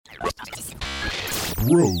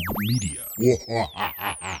Brogue Media.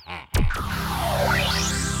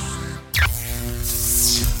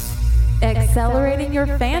 Accelerating your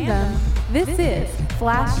fandom, this is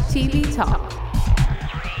Flash TV Talk.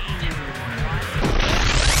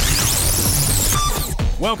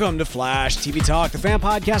 Welcome to Flash TV Talk, the fan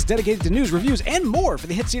podcast dedicated to news, reviews, and more for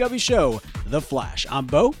the hit CW show, The Flash. I'm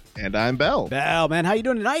Bo. And I'm Bell. Bell, man, how you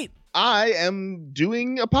doing tonight? I am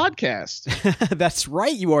doing a podcast. That's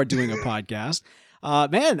right, you are doing a podcast.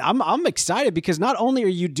 Man, I'm excited because not only are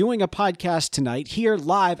you doing a podcast tonight here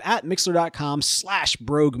live at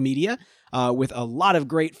mixler.com/Brogue Media, with a lot of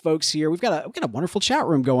great folks here. We've got a wonderful chat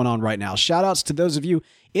room going on right now. Shout outs to those of you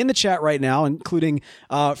in the chat right now, including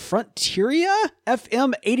Frontiera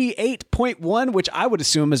FM 88.1, which I would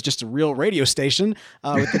assume is just a real radio station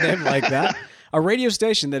with a name like that. A radio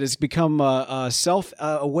station that has become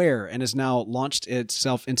self-aware and has now launched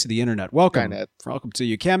itself into the internet. Welcome to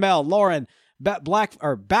you, Camel, Lauren,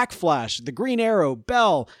 Backflash, the Green Arrow,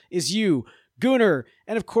 Bell is you, Gooner,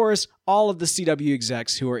 and of course, all of the CW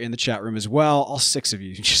execs who are in the chat room as well. All 6 of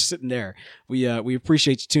you just sitting there. We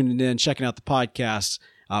appreciate you tuning in, checking out the podcast.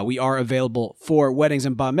 We are available for weddings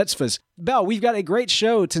and bar mitzvahs. Bell, we've got a great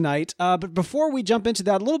show tonight, but before we jump into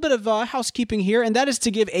that, a little bit of housekeeping here, and that is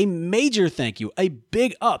to give a major thank you, a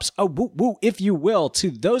big ups, a woo woo, if you will,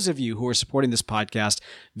 to those of you who are supporting this podcast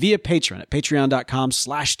via Patreon at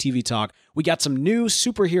patreon.com/TV Talk. We got some new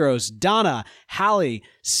superheroes, Donna, Hallie,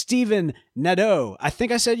 Stephen Nadeau. I think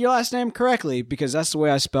I said your last name correctly because that's the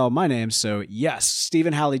way I spell my name. So yes,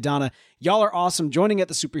 Stephen, Hallie, Donna, y'all are awesome. Joining at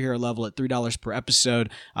the superhero level at $3 per episode.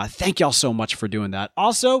 Thank y'all so much for doing that.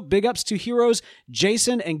 Also, big ups to heroes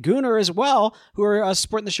Jason and Gooner as well, who are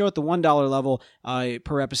supporting the show at the $1 level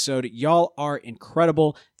per episode. Y'all are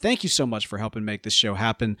incredible. Thank you so much for helping make this show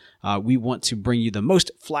happen. We want to bring you the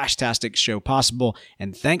most flashtastic show possible,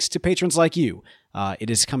 and thanks to patrons like you, it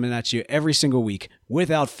is coming at you every single week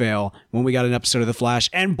without fail when we got an episode of The Flash.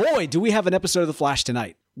 And boy, do we have an episode of The Flash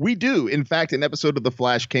tonight. We do. In fact, an episode of The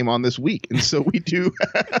Flash came on this week, and so we do.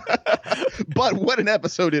 But what an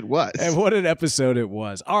episode it was. And what an episode it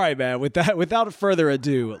was. All right, man, without further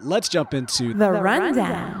ado, let's jump into The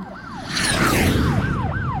Rundown.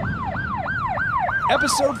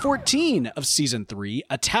 Episode 14 of Season 3,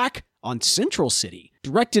 Attack on Central City,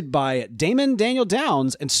 directed by Damon Daniel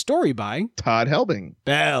Downs and story by Todd Helbing.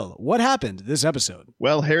 Bell, what happened this episode?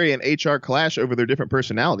 Well, Harry and HR clash over their different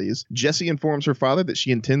personalities. Jessie informs her father that she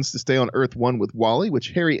intends to stay on Earth 1 with Wally, which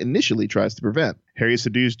Harry initially tries to prevent. Harry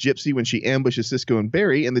subdues Gypsy when she ambushes Cisco and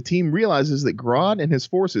Barry, and the team realizes that Grodd and his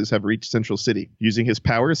forces have reached Central City. Using his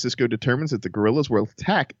powers, Cisco determines that the guerrillas will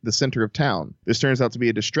attack the center of town. This turns out to be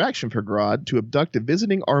a distraction for Grodd to abduct a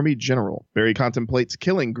visiting army general. Barry contemplates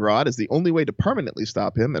killing Grodd as the only way to permanently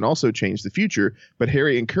stop him and also change the future, but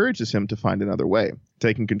Harry encourages him to find another way.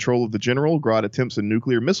 Taking control of the general, Grodd attempts a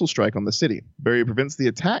nuclear missile strike on the city. Barry prevents the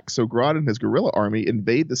attack, so Grodd and his guerrilla army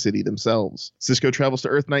invade the city themselves. Cisco travels to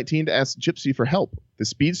Earth 19 to ask Gypsy for help. The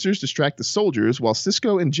speedsters distract the soldiers, while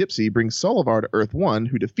Cisco and Gypsy bring Solivar to Earth 1,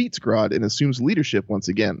 who defeats Grodd and assumes leadership once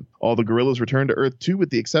again. All the guerrillas return to Earth 2 with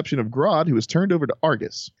the exception of Grodd, who is turned over to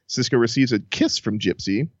Argus. Cisco receives a kiss from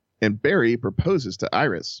Gypsy, and Barry proposes to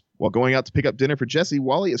Iris. While going out to pick up dinner for Jessie,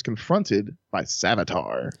 Wally is confronted by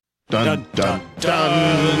Savitar. Dun, dun,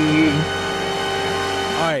 dun.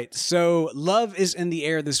 All right, so love is in the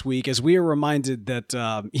air this week as we are reminded that,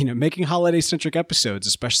 making holiday-centric episodes,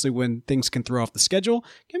 especially when things can throw off the schedule,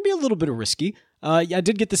 can be a little bit risky. I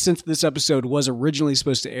did get the sense that this episode was originally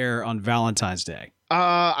supposed to air on Valentine's Day.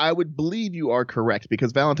 I would believe you are correct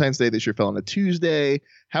because Valentine's Day this year fell on a Tuesday.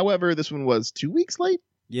 However, this one was 2 weeks late.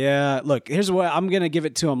 Yeah, look, here's what I'm going to give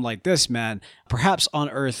it to him like this, man. Perhaps on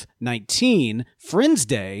Earth 19, Friends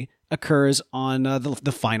Day occurs on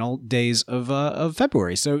the final days of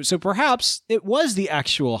February. So perhaps it was the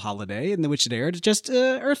actual holiday in which it aired, just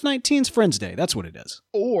Earth 19's Friends Day. That's what it is.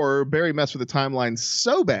 Or Barry messed with the timeline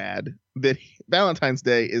so bad that Valentine's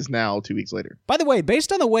Day is now 2 weeks later. By the way,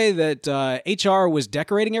 based on the way that HR was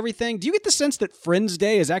decorating everything, do you get the sense that Friends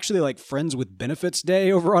Day is actually like Friends with Benefits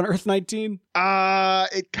Day over on Earth 19?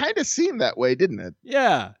 It kind of seemed that way, didn't it?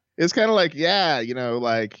 Yeah. It's kind of like,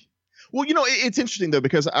 well, it's interesting, though,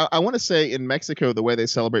 because I want to say in Mexico, the way they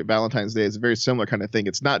celebrate Valentine's Day is a very similar kind of thing.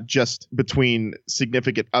 It's not just between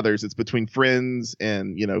significant others. It's between friends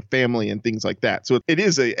and, family and things like that. So it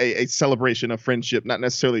is a celebration of friendship, not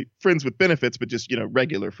necessarily friends with benefits, but just,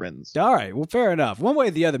 regular friends. All right. Well, fair enough. One way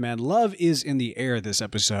or the other, man, love is in the air this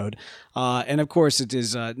episode. And, of course, it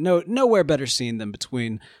is nowhere better seen than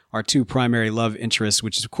between our two primary love interests,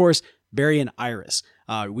 which is, of course, Barry and Iris.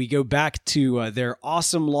 We go back to their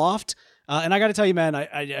awesome loft. And I got to tell you, man,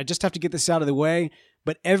 I just have to get this out of the way.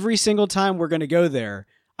 but every single time we're going to go there,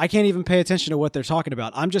 I can't even pay attention to what they're talking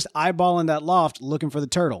about. I'm just eyeballing that loft looking for the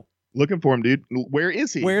turtle. Looking for him, dude. Where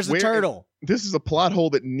is he? Where's the turtle? This is a plot hole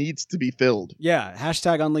that needs to be filled. Yeah,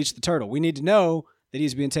 hashtag unleash the turtle. We need to know that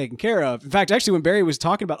he's being taken care of. In fact, actually, when Barry was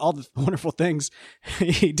talking about all the wonderful things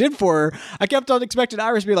he did for her, I kept on expecting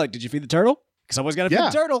Iris to be like, did you feed the turtle? Because someone's got to feed the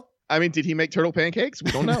turtle. I mean, did he make turtle pancakes?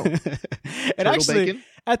 We don't know. And turtle actually, bacon?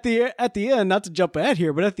 at the end, not to jump ahead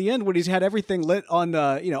here, but at the end when he's had everything lit on,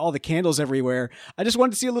 all the candles everywhere, I just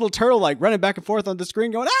wanted to see a little turtle like running back and forth on the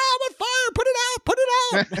screen going, I'm on fire, put it out, put it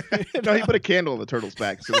out. No, he put a candle on the turtle's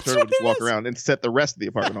back so the turtle would just walk around and set the rest of the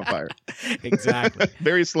apartment on fire. Exactly.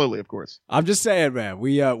 Very slowly, of course. I'm just saying, man,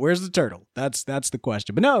 where's the turtle? That's the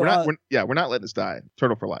question. But no, we're not letting this die.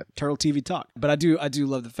 Turtle for life. Turtle TV talk. But I do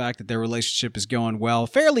love the fact that their relationship is going well,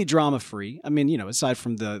 fairly drama free. I mean, aside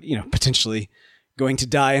from the, potentially going to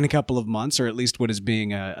die in a couple of months, or at least what is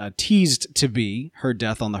being teased to be her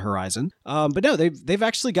death on the horizon. But no, they've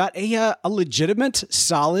actually got a legitimate,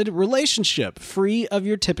 solid relationship, free of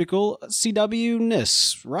your typical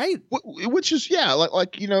CW-ness, right? Which is,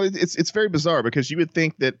 it's very bizarre because you would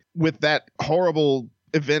think that with that horrible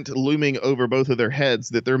event looming over both of their heads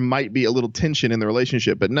that there might be a little tension in the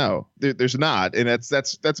relationship, but no, there's not, and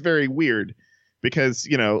that's very weird because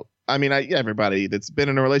everybody that's been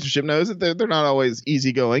in a relationship knows that they're not always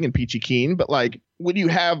easygoing and peachy keen, but like when you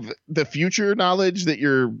have the future knowledge that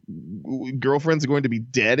your girlfriend's going to be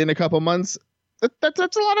dead in a couple months,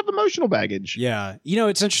 that's a lot of emotional baggage. Yeah.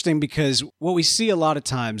 It's interesting because what we see a lot of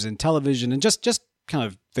times in television and just kind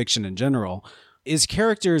of fiction in general is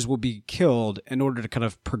characters will be killed in order to kind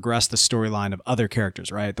of progress the storyline of other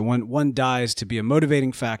characters, right? The one dies to be a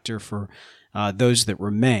motivating factor for those that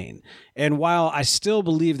remain. And while I still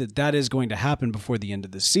believe that is going to happen before the end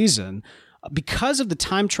of the season, because of the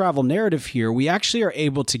time travel narrative here, we actually are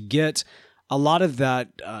able to get a lot of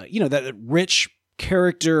that, that rich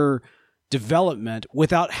character development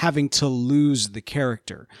without having to lose the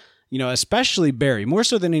character. Especially Barry, more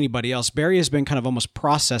so than anybody else. Barry has been kind of almost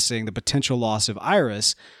processing the potential loss of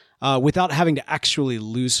Iris without having to actually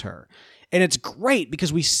lose her. And it's great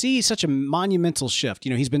because we see such a monumental shift.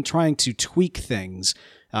 He's been trying to tweak things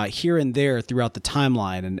here and there throughout the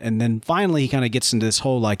timeline. And then finally he kind of gets into this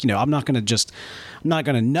whole, I'm not going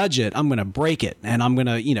to nudge it. I'm going to break it. And I'm going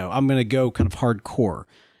to go kind of hardcore.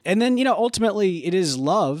 And then, ultimately it is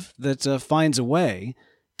love that finds a way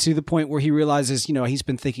to the point where he realizes, he's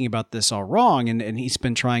been thinking about this all wrong. And he's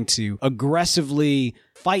been trying to aggressively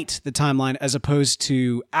fight the timeline as opposed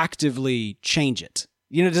to actively change it.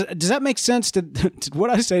 Does that make sense? Did what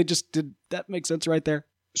I say did that make sense right there?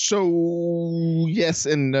 So yes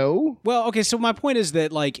and no. Well, okay. So my point is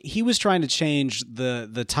that he was trying to change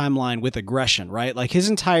the timeline with aggression, right? Like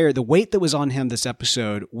the weight that was on him this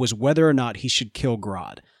episode was whether or not he should kill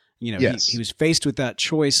Grodd. Yes. He was faced with that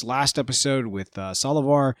choice last episode with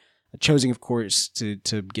Solovar, choosing, of course,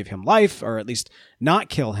 to give him life or at least not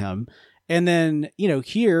kill him. And then,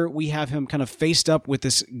 here we have him kind of faced up with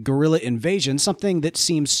this guerrilla invasion, something that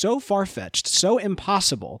seems so far-fetched, so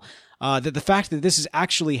impossible, that the fact that this is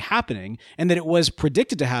actually happening and that it was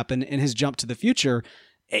predicted to happen in his jump to the future,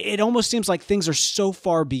 it almost seems like things are so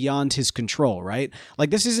far beyond his control, right? Like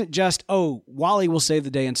this isn't just, Wally will save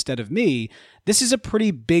the day instead of me. This is a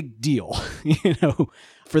pretty big deal,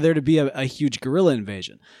 for there to be a huge guerrilla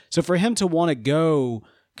invasion. So for him to want to go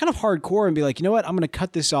kind of hardcore and be like, you know what, I'm going to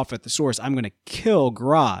cut this off at the source. I'm going to kill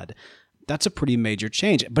Grodd. That's a pretty major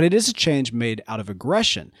change, but it is a change made out of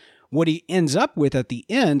aggression. What he ends up with at the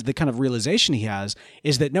end, the kind of realization he has,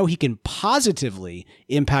 is that no, he can positively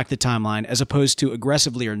impact the timeline as opposed to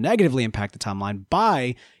aggressively or negatively impact the timeline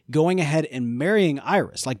by going ahead and marrying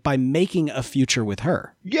Iris, like by making a future with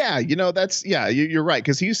her. Yeah, you're right.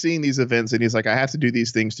 Because he's seeing these events and he's like, I have to do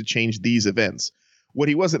these things to change these events. What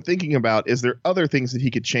he wasn't thinking about is there other things that he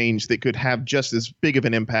could change that could have just as big of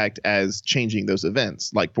an impact as changing those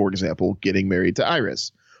events. Like, for example, getting married to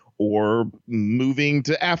Iris or moving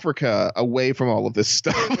to Africa away from all of this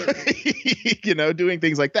stuff, doing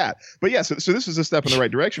things like that. But yeah, so this is a step in the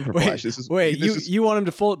right direction for Flash. You want him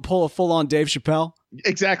to pull a full on Dave Chappelle?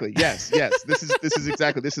 Exactly. Yes. This is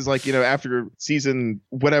exactly. This is like, after season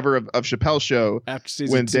whatever of Chappelle's show, after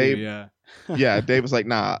season when 2, Dave, yeah. Yeah, Dave was like,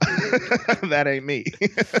 nah, that ain't me.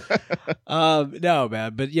 No,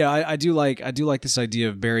 man. But yeah, I do like this idea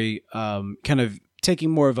of Barry kind of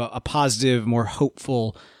taking more of a positive, more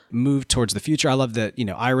hopeful move towards the future. I love that,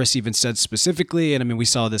 Iris even said specifically, and I mean, we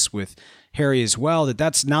saw this with Harry as well,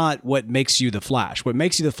 that's not what makes you the Flash. What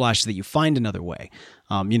makes you the Flash is that you find another way.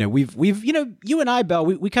 We've you and I, Belle,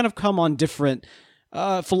 we kind of come on different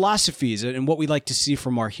philosophies and what we like to see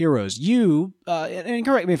from our heroes. You, and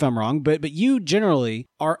correct me if I'm wrong, but you generally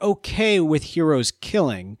are okay with heroes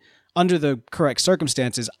killing under the correct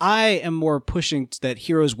circumstances. I am more pushing that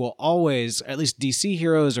heroes will always, at least DC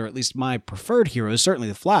heroes, or at least my preferred heroes, certainly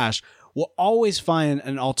the Flash, will always find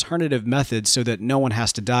an alternative method so that no one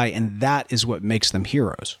has to die, and that is what makes them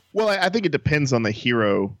heroes. Well, I think it depends on the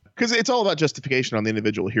hero, because it's all about justification on the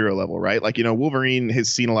individual hero level, right? Like, Wolverine has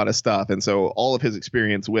seen a lot of stuff, and so all of his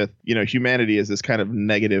experience with, humanity is this kind of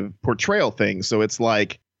negative portrayal thing. So it's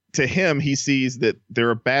like, to him, he sees that there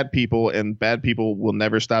are bad people, and bad people will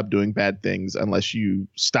never stop doing bad things unless you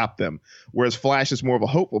stop them. Whereas Flash is more of a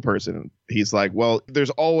hopeful person. He's like, well, there's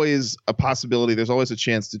always a possibility. There's always a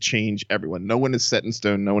chance to change everyone. No one is set in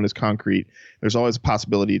stone. No one is concrete. There's always a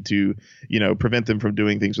possibility to, prevent them from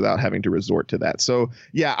doing things without having to resort to that. So,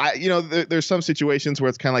 yeah, there's some situations where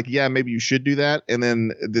it's kind of like, yeah, maybe you should do that. And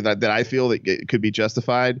then that I feel that it could be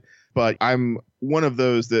justified. But I'm one of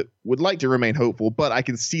those that would like to remain hopeful, but I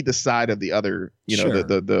can see the side of the other, Sure.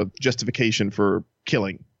 the justification for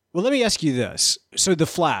killing. Well, let me ask you this. So the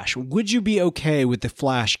Flash, would you be okay with the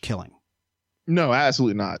Flash killing? No,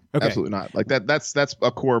 absolutely not. Okay. Absolutely not. Like that's a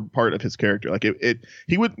core part of his character. Like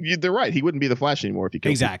they're right. He wouldn't be the Flash anymore if he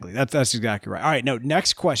killed Exactly. That's exactly right. All right. No,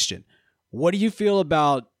 next question. What do you feel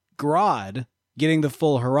about Grodd getting the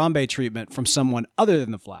full Harambe treatment from someone other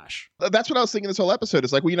than the Flash? That's what I was thinking this whole episode.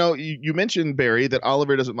 It's like, well, you mentioned, Barry, that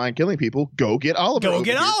Oliver doesn't mind killing people. Go get Oliver. Go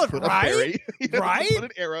get Oliver, right? Right? Put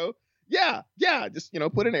an arrow. Yeah. Just,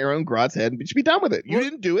 put an arrow in Grodd's head and just be done with it. You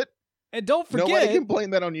didn't do it. And don't forget, nobody can blame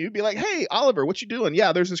that on you. Be like, hey, Oliver, what you doing?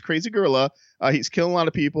 Yeah, there's this crazy gorilla. He's killing a lot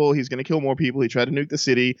of people. He's going to kill more people. He tried to nuke the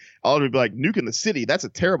city. Oliver would be like, nuking the city? That's a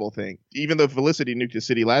terrible thing. Even though Felicity nuked the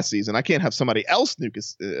city last season, I can't have somebody else nuke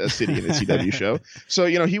a city in a CW show. So,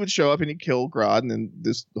 he would show up and he'd kill Grodd, and then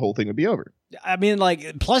this whole thing would be over. I mean,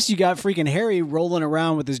 plus you got freaking Harry rolling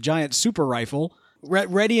around with his giant super rifle,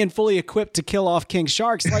 ready and fully equipped to kill off King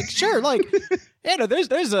Sharks. Like, sure,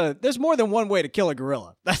 there's more than one way to kill a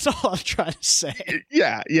gorilla. That's all I'm trying to say.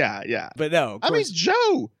 Yeah. But no, I mean,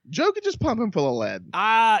 Joe could just pump him full of lead.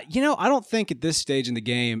 I don't think at this stage in the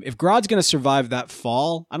game, if Grodd's going to survive that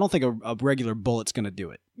fall, I don't think a regular bullet's going to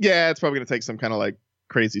do it. Yeah, it's probably going to take some kind of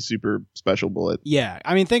crazy super special bullet. Yeah,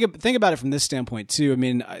 I mean, think about it from this standpoint too. I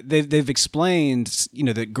mean, they've explained,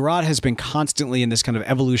 that Grodd has been constantly in this kind of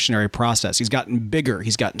evolutionary process. He's gotten bigger,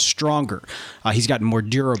 he's gotten stronger, he's gotten more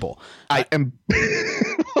durable. I am.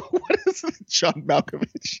 What is it? John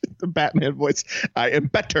Malkovich, the Batman voice? I am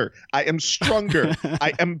better. I am stronger.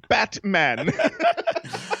 I am Batman.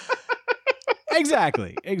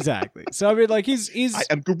 Exactly. So I mean, he's I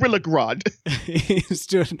am Gorilla Grodd. He's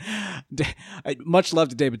doing much love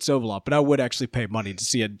to David Sobolov, but I would actually pay money to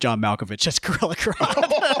see a John Malkovich as Gorilla Grodd.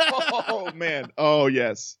 Oh man. Oh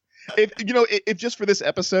yes. If just for this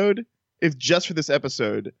episode,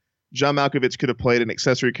 John Malkovich could have played an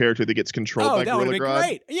accessory character that gets controlled by Gorilla Grodd.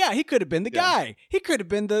 Great. Yeah, he could have been the guy. He could have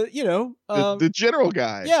been the the general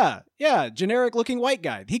guy. Yeah, generic looking white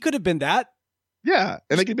guy. He could have been that. Yeah,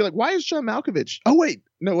 and they could be like, why is John Malkovich? Oh, wait.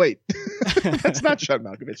 That's not John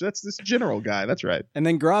Malkovich. That's this general guy. That's right. And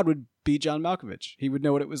then Grodd would be John Malkovich. He would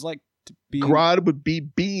know what it was like to be. Grodd would be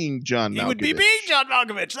being John Malkovich. He would be being John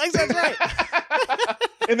Malkovich. That's right.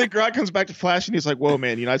 And then Grodd comes back to Flash and he's like, whoa,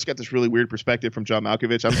 man, I just got this really weird perspective from John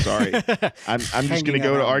Malkovich. I'm sorry. I'm just going to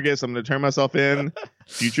go to Argus. I'm going to turn myself in.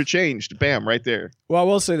 Future changed. Bam, right there. Well, I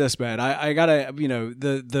will say this, man. I gotta,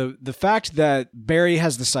 the fact that Barry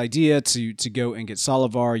has this idea to go and get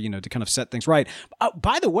Solovar, to kind of set things right.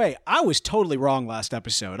 By the way, I was totally wrong last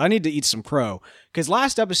episode. I need to eat some crow, because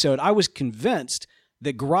last episode I was convinced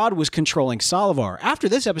that Grodd was controlling Solovar. After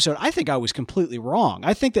this episode, I think I was completely wrong.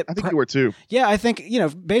 I think you were too. Yeah, I think,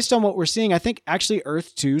 based on what we're seeing, I think actually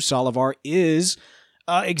Earth 2 Solovar is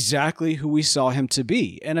exactly who we saw him to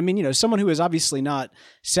be. And I mean, someone who is obviously not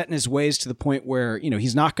set in his ways to the point where,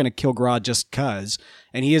 he's not going to kill Grodd just cuz,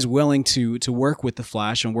 and he is willing to work with the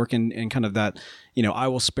Flash and work in kind of that, I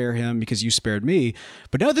will spare him because you spared me.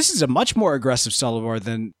 But no, this is a much more aggressive Solovar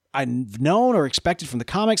than I've known or expected from the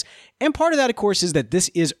comics. And part of that, of course, is that this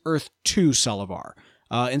is Earth 2 Solovar.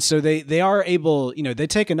 And so they are able, they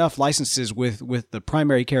take enough licenses with the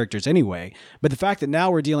primary characters anyway. But the fact that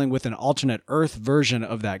now we're dealing with an alternate Earth version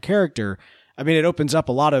of that character, I mean, it opens up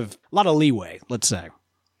a lot of leeway, let's say.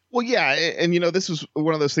 Well, yeah, and this is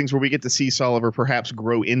one of those things where we get to see Solovar perhaps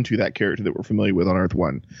grow into that character that we're familiar with on Earth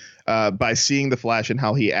 1 by seeing the Flash and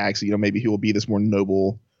how he acts. Maybe he will be this more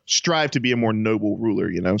noble strive to be a more noble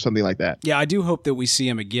ruler, something like that. Yeah, I do hope that we see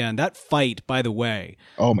him again. That fight, by the way.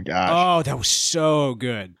 Oh my gosh. Oh, that was so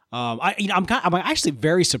good. I'm actually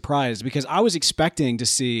very surprised because I was expecting to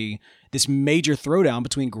see this major throwdown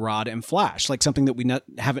between Grodd and Flash, like something that we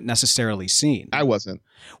haven't necessarily seen. I wasn't.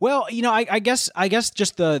 Well, I guess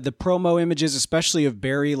just the promo images, especially of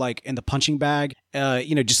Barry like in the punching bag,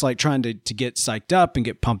 just like trying to get psyched up and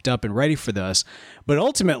get pumped up and ready for this. But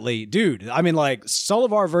ultimately, dude, I mean, like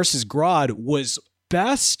Solovar versus Grodd was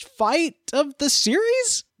best fight of the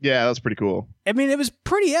series. Yeah, that's pretty cool. I mean, it was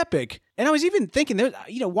pretty epic. And I was even thinking,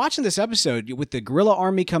 watching this episode with the guerrilla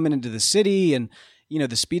army coming into the city and,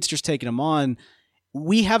 the speedsters taking them on,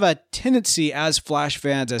 we have a tendency as Flash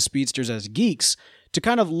fans, as speedsters, as geeks, to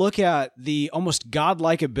kind of look at the almost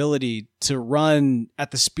godlike ability to run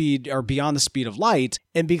at the speed or beyond the speed of light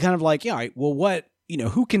and be kind of like, yeah, all right, well, what,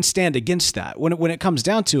 who can stand against that? When it comes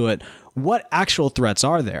down to it, what actual threats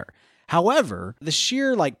are there? However, the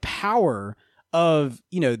sheer like power of,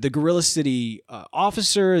 the Gorilla City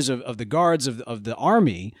officers, of the guards of the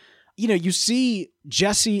army, you see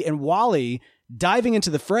Jesse and Wally diving into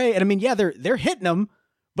the fray. And I mean, yeah, they're hitting them,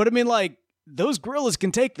 but I mean, like, those gorillas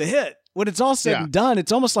can take the hit. When it's all said and done,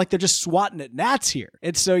 it's almost like they're just swatting at gnats here.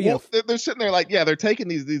 And so, they're sitting there like, they're taking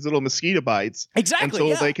these little mosquito bites.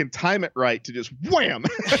 Exactly. Until they can time it right to just wham.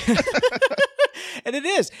 And it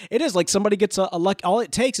is like somebody gets a luck. All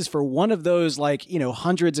it takes is for one of those, like,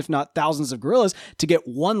 hundreds, if not thousands of gorillas to get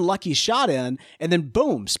one lucky shot in, and then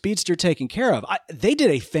boom, speedster taken care of. They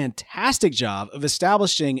did a fantastic job of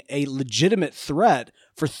establishing a legitimate threat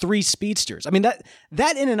for 3 speedsters. I mean,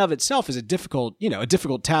 that in and of itself is a difficult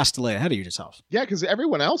task to lay ahead of yourself. Yeah, because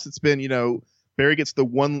everyone else, it's been, Barry gets the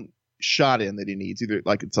one shot in that he needs, either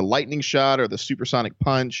like it's a lightning shot or the supersonic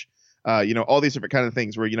punch. All these different kind of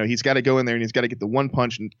things where, he's got to go in there and he's got to get the one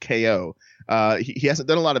punch and KO. He hasn't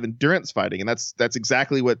done a lot of endurance fighting, and that's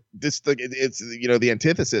exactly what it's the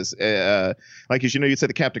antithesis. Like, as you said,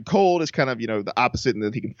 the Captain Cold is kind of, the opposite, and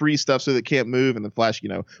that he can freeze stuff so that it can't move, and the Flash,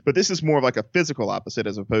 but this is more of like a physical opposite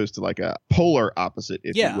as opposed to like a polar opposite,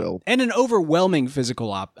 if you will. And an overwhelming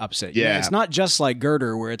physical opposite. Yeah. It's not just like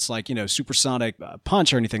Girder where it's like, dorsonic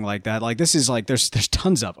punch or anything like that. Like, this is like, there's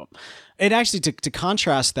tons of them. And actually, to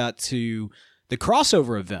contrast that to the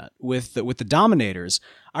crossover event with the Dominators,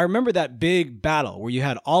 I remember that big battle where you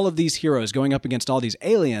had all of these heroes going up against all these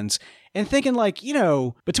aliens and thinking like,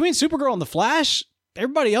 between Supergirl and the Flash,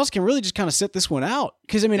 everybody else can really just kind of sit this one out.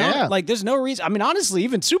 Because, I mean, there's no reason. I mean, honestly,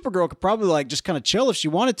 even Supergirl could probably like just kind of chill if she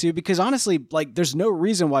wanted to, because honestly, like, there's no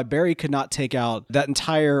reason why Barry could not take out that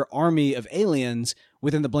entire army of aliens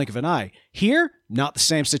within the blink of an eye. Here, not the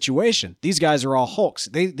same situation. These guys are all Hulks.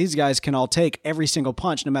 These guys can all take every single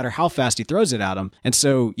punch, no matter how fast he throws it at them. And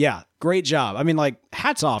so, yeah, great job. I mean, like,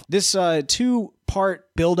 hats off. This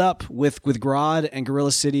 2-part build-up with Grodd and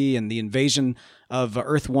Gorilla City and the invasion of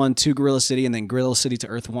Earth 1 to Gorilla City and then Gorilla City to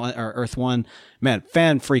Earth 1, man,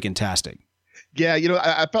 fan-freaking-tastic. Yeah,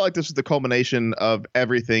 I felt like this was the culmination of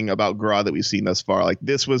everything about Grodd that we've seen thus far. Like,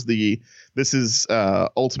 this is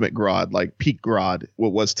ultimate Grodd, like peak Grodd,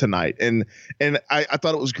 what was tonight. And I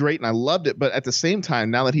thought it was great and I loved it. But at the same time,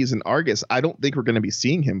 now that he's in Argus, I don't think we're going to be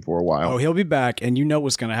seeing him for a while. Oh, he'll be back, and you know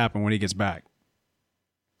what's going to happen when he gets back.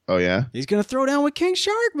 Oh, yeah? He's going to throw down with King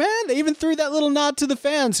Shark, man. They even threw that little nod to the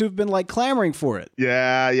fans who've been like clamoring for it.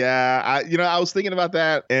 Yeah. I was thinking about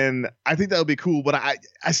that, and I think that would be cool, but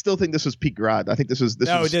I still think this was peak Grodd. I think this was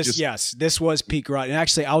peak Grodd. And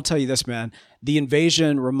actually, I'll tell you this, man. The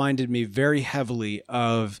invasion reminded me very heavily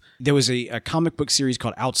of, there was a comic book series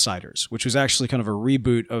called Outsiders, which was actually kind of a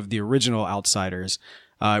reboot of the original Outsiders,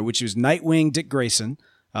 which was Nightwing, Dick Grayson,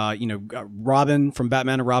 Robin from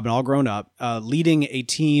Batman and Robin all grown up, leading a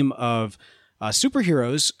team of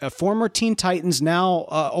superheroes, former Teen Titans, now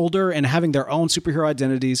older and having their own superhero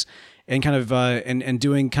identities, and kind of and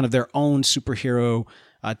doing kind of their own superhero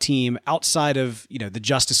team outside of the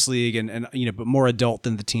Justice League and but more adult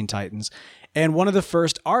than the Teen Titans. And one of the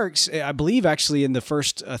first arcs, I believe, actually in the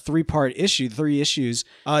first 3 issues,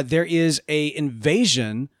 there is a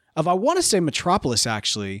invasion of, I want to say, Metropolis,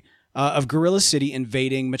 actually. Of Gorilla City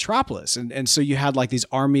invading Metropolis. And so you had like these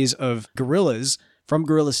armies of gorillas from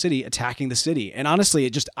Gorilla City attacking the city. And honestly,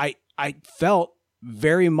 it just, I felt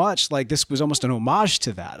very much like this was almost an homage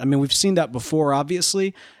to that. I mean, we've seen that before,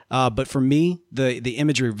 obviously. But for me, the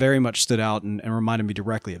imagery very much stood out and reminded me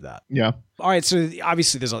directly of that. Yeah. All right. So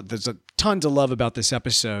obviously there's a ton to love about this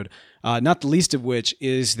episode. Not the least of which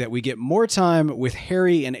is that we get more time with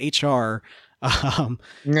Harry and HR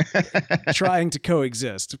trying to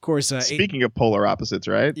coexist. Of course, speaking of polar opposites,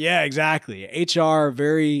 right? Yeah, exactly. HR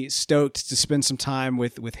very stoked to spend some time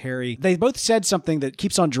with Harry. They both said something that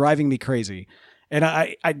keeps on driving me crazy, and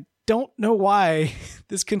I don't know why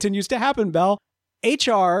this continues to happen, Belle.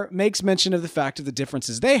 HR makes mention of the fact of the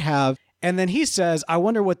differences they have, and then he says, I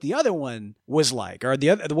wonder what the other one was like, or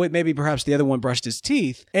the way maybe perhaps the other one brushed his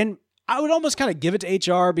teeth. And I would almost kind of give it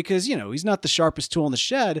to HR because, he's not the sharpest tool in the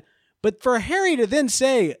shed. But for Harry to then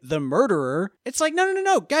say the murderer, it's like,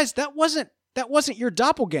 no, guys, that wasn't your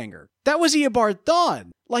doppelganger. That was Eobard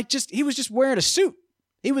Thawne. Like, he was just wearing a suit.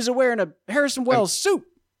 He was wearing a Harrison Wells suit.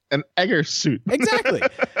 An Egger suit. Exactly.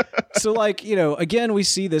 So, again, we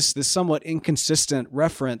see this somewhat inconsistent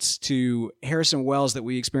reference to Harrison Wells that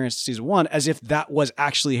we experienced in season 1, as if that was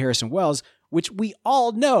actually Harrison Wells, which we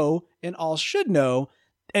all know and all should know.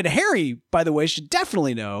 And Harry, by the way, should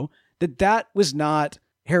definitely know that was not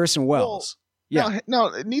Harrison Wells. Well,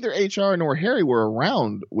 no, neither HR nor Harry were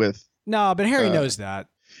around with. No, but Harry knows that.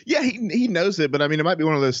 Yeah, he knows it, but I mean, it might be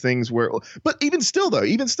one of those things where. But even still,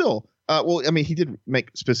 he did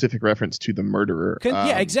make specific reference to the murderer.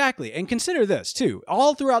 Yeah, exactly. And consider this too.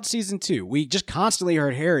 All throughout season 2, we just constantly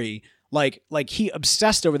heard Harry like he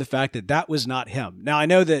obsessed over the fact that was not him. Now I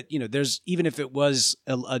know that there's, even if it was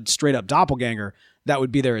a straight up doppelganger, that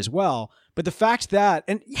would be there as well. But the fact that,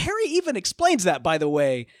 and Harry even explains that, by the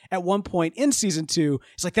way, at one point in season 2,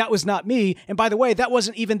 it's like, that was not me. And by the way, that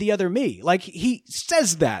wasn't even the other me. Like, he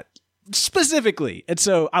says that specifically. And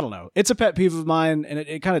so, I don't know. It's a pet peeve of mine, and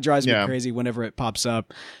it kind of drives me crazy whenever it pops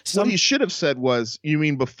up. What he should have said was, you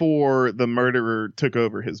mean before the murderer took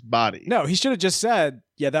over his body? No, he should have just said,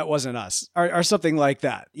 yeah, that wasn't us, or something like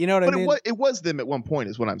that. You know what I mean? But it was them at one point,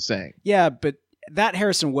 is what I'm saying. Yeah, but that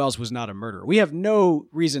Harrison Wells was not a murderer. We have no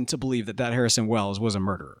reason to believe that Harrison Wells was a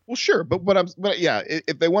murderer. Well, sure, but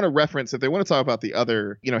if they want to talk about the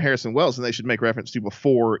other, Harrison Wells, then they should make reference to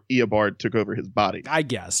before Eobard took over his body. I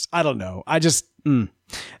guess. I don't know. I just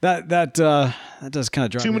that does kind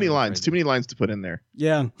of drive too many lines. Crazy. Too many lines to put in there.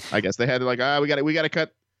 Yeah, I guess they had to we got to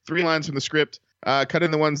cut 3 lines from the script. Cut in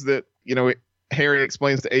the ones that Harry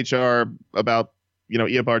explains to HR about.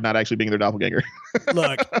 Eobard not actually being their doppelganger.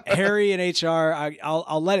 Look, Harry and HR,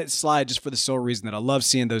 I'll let it slide just for the sole reason that I love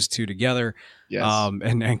seeing those two together. Yes.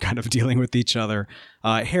 And kind of dealing with each other.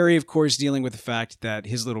 Harry, of course, dealing with the fact that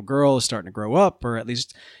his little girl is starting to grow up, or at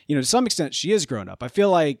least, to some extent, she is grown up. I feel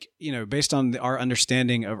like, based on our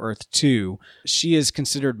understanding of Earth 2, she is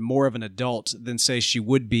considered more of an adult than, say, she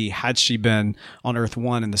would be had she been on Earth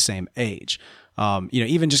 1 in the same age.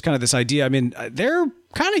 Even just kind of this idea. I mean, they're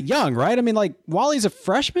kind of young, right? I mean, like, Wally's a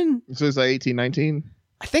freshman. So it's like 18, 19?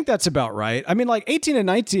 I think that's about right. I mean, like 18 and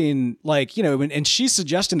 19, like, and she's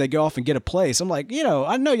suggesting they go off and get a place. I'm like,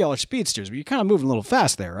 I know y'all are speedsters, but you're kind of moving a little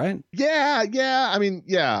fast there, right? Yeah. I mean,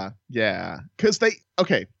 yeah. Because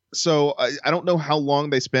so I don't know how long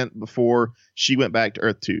they spent before she went back to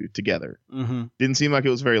Earth 2 together. Mm-hmm. Didn't seem like it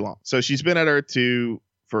was very long. So she's been at Earth 2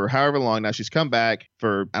 for however long. Now she's come back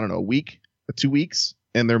for, I don't know, a week. 2 weeks,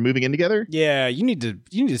 and they're moving in together. Yeah, you need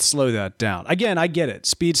to slow that down. Again, I get it,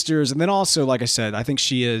 speedsters, and then also, like I said, I think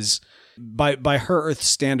she is by her Earth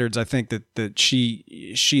standards. I think that she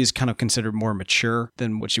is kind of considered more mature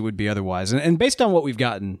than what she would be otherwise, and based on what we've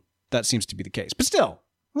gotten, that seems to be the case. But still,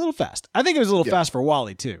 a little fast. I think it was a little fast for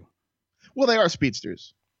Wally too. Well, they are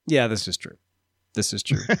speedsters. Yeah, this is true.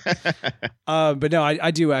 But no,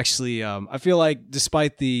 I do actually. I feel like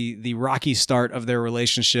despite the rocky start of their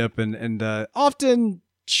relationship and often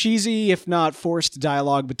cheesy, if not forced,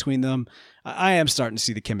 dialogue between them, I am starting to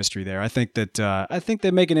see the chemistry there. I think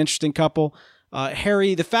they make an interesting couple.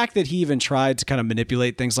 Harry, the fact that he even tried to kind of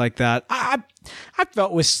manipulate things like that, I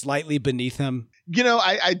felt was slightly beneath him.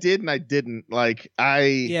 I did and I didn't.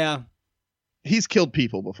 He's killed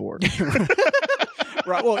people before.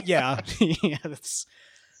 Right. Well, yeah. That's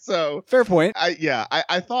so fair point.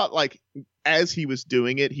 I thought like as he was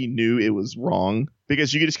doing it, he knew it was wrong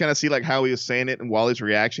because you could just kind of see like how he was saying it and Wally's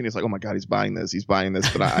reaction. He's like, oh my God, he's buying this.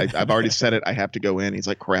 But I've already said it. I have to go in. He's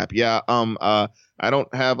like, crap. Yeah. I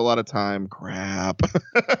don't have a lot of time. Crap.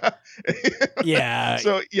 Yeah.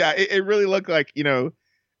 So yeah, it really looked like,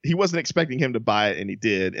 he wasn't expecting him to buy it, and he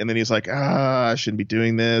did. And then he's like, I shouldn't be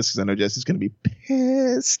doing this because I know Jesse's going to be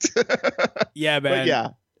pissed. Yeah, man. But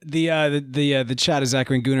yeah. The chat is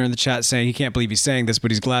echoing Gunnar in the chat saying he can't believe he's saying this, but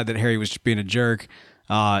he's glad that Harry was just being a jerk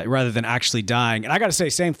rather than actually dying. And I got to say,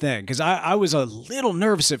 same thing, because I was a little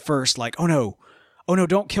nervous at first, like, oh no,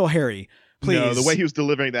 don't kill Harry. Please. No, the way he was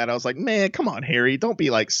delivering that, I was like, man, come on, Harry. Don't be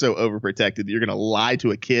like so overprotected that you're going to lie to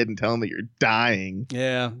a kid and tell him that you're dying.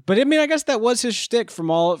 Yeah. But I mean, I guess that was his shtick from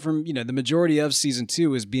the majority of season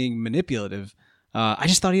 2 is being manipulative. I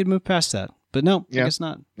just thought he had moved past that. But no, I guess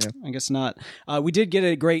not. Yeah. I guess not. We did get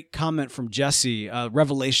a great comment from Jesse,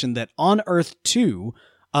 revelation that on Earth 2,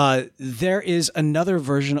 there is another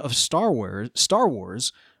version of Star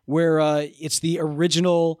Wars where it's the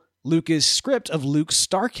original Lucas script of Luke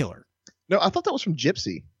Starkiller. No, I thought that was from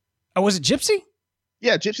Gypsy. Oh, was it Gypsy?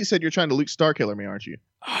 Yeah, Gypsy said you're trying to Luke Starkiller me, aren't you?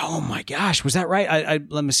 Oh my gosh, was that right? I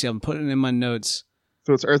let me see. I'm putting it in my notes.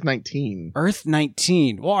 So it's Earth 19. Earth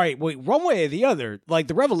 19. Well, all right, wait, one way or the other, like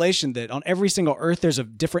the revelation that on every single Earth there's a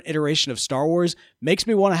different iteration of Star Wars makes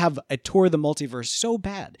me want to have a tour of the multiverse so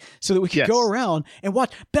bad so that we can go around and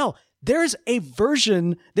watch. Belle, there's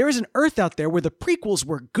an Earth out there where the prequels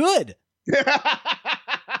were good.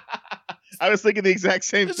 I was thinking the exact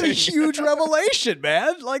same thing. It's a huge revelation,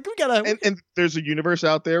 man. Like we gotta. And there's a universe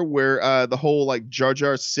out there where the whole like Jar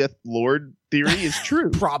Jar Sith Lord theory is true.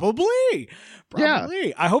 Probably. Yeah.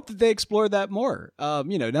 I hope that they explore that more. Now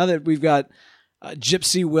that we've got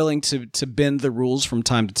Gypsy willing to bend the rules from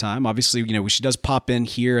time to time. Obviously, she does pop in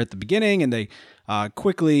here at the beginning, and they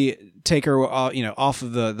quickly take her, off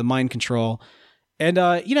of the mind control, and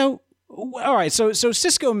all right, so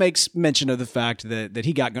Sisko makes mention of the fact that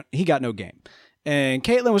he got no game, and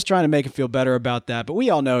Caitlin was trying to make him feel better about that, but we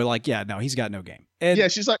all know, he's got no game. And yeah,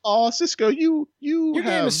 she's like, "Oh, Sisko, your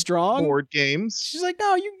game is strong. Board games." She's like,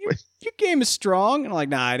 "No, your game is strong," and I'm like,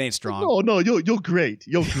 "Nah, it ain't strong." No, you're great.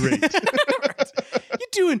 You're great.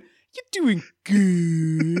 You're doing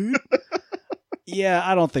good. Yeah,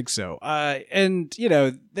 I don't think so. And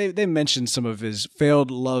they mentioned some of his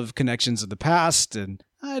failed love connections of the past, and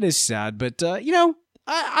it is sad, but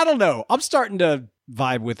I don't know. I'm starting to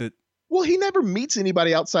vibe with it. Well, he never meets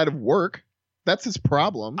anybody outside of work. That's his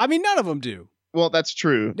problem. I mean, none of them do. Well, that's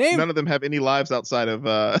true. None of them have any lives outside of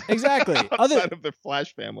exactly outside of the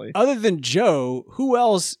Flash family. Other than Joe, who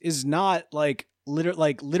else is not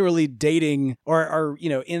literally dating or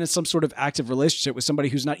in some sort of active relationship with somebody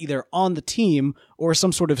who's not either on the team or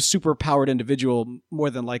some sort of super powered individual, more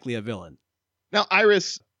than likely a villain? Now,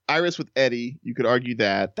 Iris with Eddie, you could argue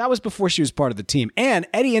that was before she was part of the team, and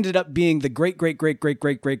Eddie ended up being the great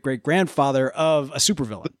grandfather of a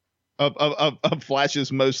supervillain. Of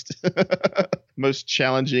Flash's most most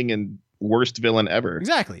challenging and worst villain ever.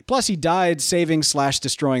 Exactly. Plus, he died saving /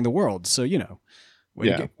 destroying the world. So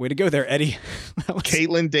way to go there, Eddie.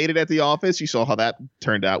 Caitlin dated at the office. You saw how that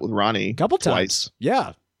turned out with Ronnie. A couple times. Twice.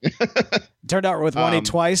 Yeah. Turned out with Ronnie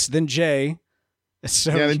twice, then Jay. So,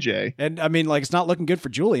 then Jay. And I mean, it's not looking good for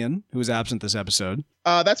Julian, who was absent this episode.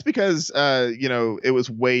 That's because it was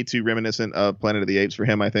way too reminiscent of Planet of the Apes for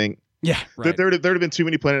him, I think. Yeah, right. There'd have been too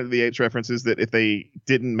many Planet of the Apes references that if they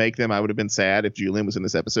didn't make them, I would have been sad if Julian was in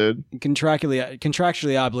this episode.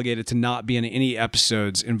 Contractually obligated to not be in any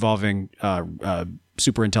episodes involving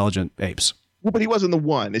super intelligent apes. Well, but he wasn't the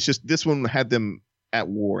one. It's just this one had them at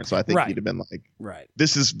war, and so I think he'd have been like, right.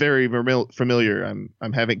 This is very familiar.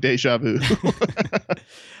 I'm having deja vu.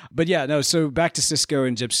 But yeah, no. So back to Sisko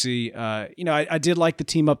and Gypsy. I did like the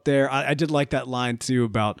team up there. I did like that line too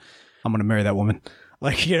about I'm going to marry that woman.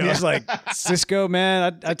 I was like, Sisko,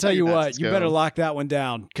 man, I tell you what, you better lock that one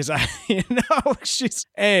down because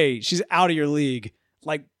she's out of your league.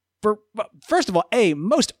 First of all,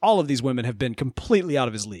 most all of these women have been completely out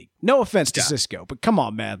of his league. No offense to Sisko, but come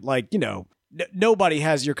on, man. Nobody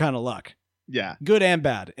has your kind of luck. Yeah. Good and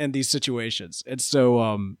bad in these situations. And so,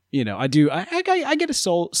 I get a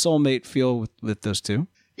soulmate feel with those two.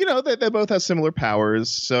 They both have similar powers,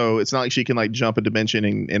 so it's not like she can jump a dimension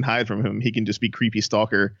and hide from him. He can just be creepy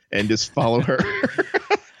stalker and just follow her.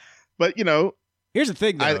 But here's the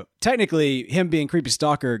thing, though. Technically, him being creepy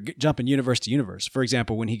stalker, jumping universe to universe, for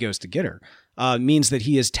example, when he goes to get her, means that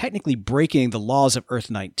he is technically breaking the laws of Earth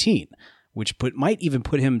 19, which might even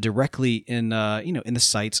put him directly in the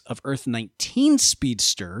sights of Earth 19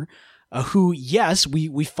 Speedster, who, yes,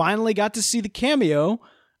 we finally got to see the cameo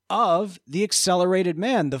of the Accelerated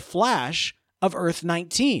Man, the Flash of Earth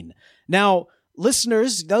 19. Now,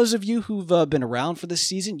 listeners, those of you who've been around for this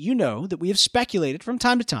season, you know that we have speculated from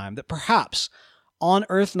time to time that perhaps on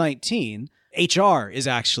Earth 19, HR is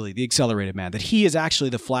actually the Accelerated Man, that he is actually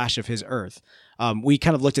the Flash of his Earth. We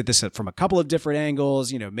kind of looked at this from a couple of different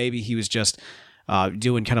angles. Maybe he was just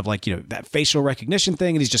doing kind of that facial recognition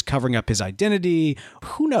thing, and he's just covering up his identity.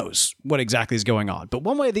 Who knows what exactly is going on? But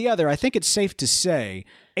one way or the other, I think it's safe to say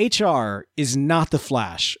HR is not the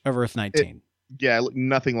Flash of Earth 19. Yeah, it looked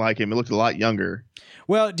nothing like him. It looked a lot younger.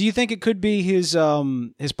 Well, do you think it could be his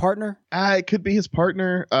partner? It could be his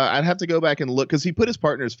partner. I'd have to go back and look because he put his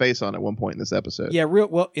partner's face on at one point in this episode. Yeah,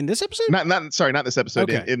 well in this episode? Not this episode.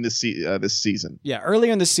 Okay. In this season. Yeah,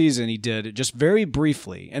 earlier in the season he did, just very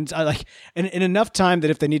briefly, and in enough time that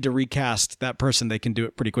if they need to recast that person, they can do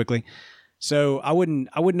it pretty quickly. So I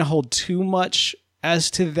wouldn't hold too much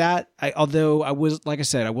as to that. Although I will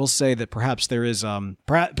say that perhaps there is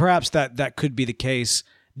perhaps that could be the case.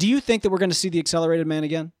 Do you think that we're going to see the Accelerated Man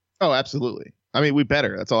again? Oh, absolutely. I mean, we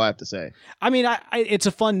better. That's all I have to say. I mean, it's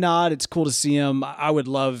a fun nod. It's cool to see him. I would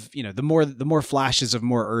love, the more flashes of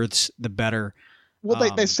more Earths, the better. Well,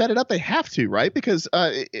 they set it up. They have to, right? Because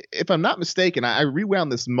if I'm not mistaken, I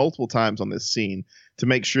rewound this multiple times on this scene to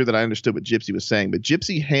make sure that I understood what Gypsy was saying. But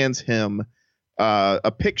Gypsy hands him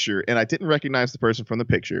a picture, and I didn't recognize the person from the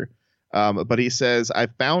picture. But he says, "I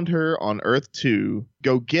found her on Earth 2.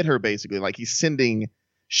 Go get her." Basically, like he's sending.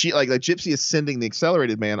 Like Gypsy is sending the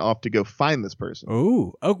Accelerated Man off to go find this person.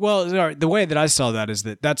 Oh, well, the way that I saw that is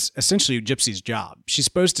that's essentially Gypsy's job. She's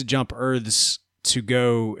supposed to jump Earths to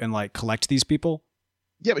go and collect these people.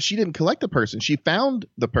 Yeah, but she didn't collect the person. She found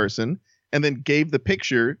the person and then gave the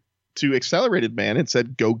picture to Accelerated Man and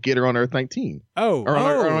said, "Go get her on Earth 19." Oh, or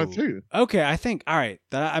on Earth 2. Okay, I think all right.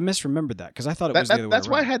 I misremembered that because I thought it was the other way That's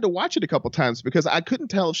around. why I had to watch it a couple times because I couldn't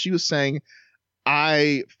tell if she was saying,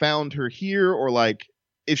 "I found her here," or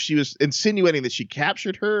if she was insinuating that she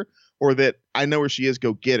captured her or that I know where she is,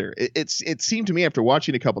 go get her. It seemed to me after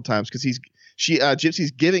watching a couple times because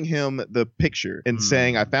Gypsy's giving him the picture and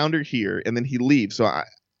saying, "I found her here," and then he leaves. So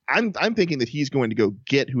I'm thinking that he's going to go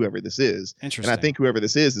get whoever this is. Interesting. And I think whoever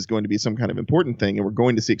this is going to be some kind of important thing, and we're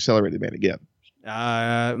going to see Accelerated Man again.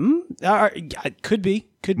 Could be.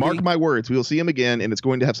 Mark my words, we will see him again, and it's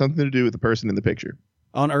going to have something to do with the person in the picture.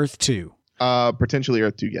 On Earth 2. Potentially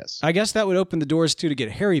Earth 2, yes. I guess that would open the doors too to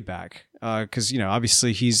get Harry back, because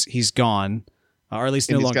obviously he's gone, or at least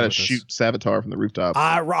no longer. He's got to shoot Savitar from the rooftop.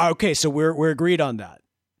 Okay, so we're agreed on that.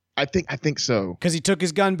 I think so. Because he took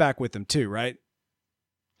his gun back with him too, right?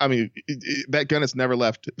 I mean, that gun has never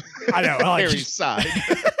left. I know. Harry's side.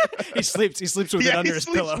 He sleeps with it under his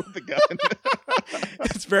pillow. With the gun.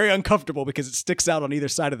 It's very uncomfortable because it sticks out on either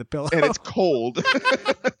side of the pillow, and it's cold.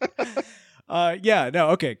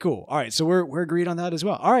 Okay, cool. All right, so we're agreed on that as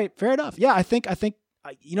well. All right, fair enough. Yeah, I think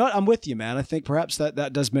you know what? I'm with you, man. I think perhaps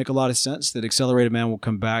that does make a lot of sense that Accelerated Man will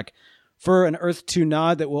come back for an Earth 2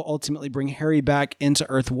 nod that will ultimately bring Harry back into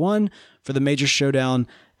Earth 1 for the major showdown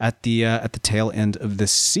at the tail end of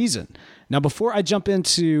this season. Now, before I jump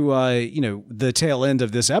into the tail end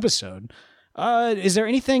of this episode, is there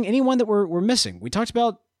anyone that we're missing? We talked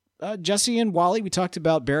about Jesse and Wally. We talked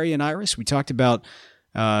about Barry and Iris. We talked about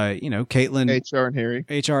Caitlin,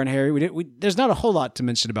 HR and Harry. There's not a whole lot to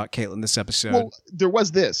mention about Caitlin this episode. Well, there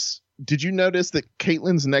was this. Did you notice that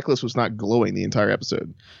Caitlin's necklace was not glowing the entire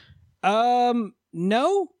episode?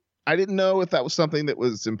 No. I didn't know if that was something that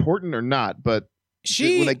was important or not, but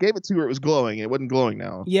when they gave it to her, it was glowing. It wasn't glowing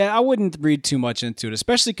now. Yeah, I wouldn't read too much into it,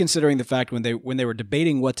 especially considering the fact when they were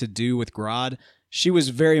debating what to do with Grodd, she was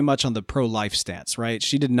very much on the pro-life stance, right?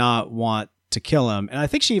 She did not want to kill him, and I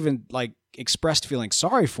think she even expressed feeling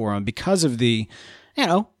sorry for him because of the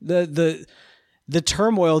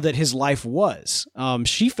turmoil that his life was.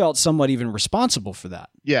 She felt somewhat even responsible for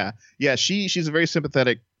that. Yeah. She's a very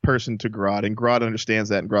sympathetic person to Grodd, and Grodd understands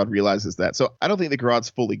that, and Grodd realizes that. So I don't think that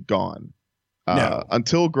Grodd's fully gone. No.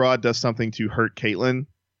 Until Grodd does something to hurt Caitlin,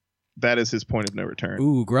 that is his point of no return.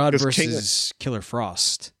 Ooh, Grodd versus Killer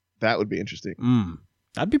Frost. That would be interesting.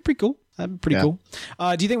 That'd be pretty cool. Cool.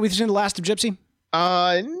 Do you think we've seen the last of Gypsy?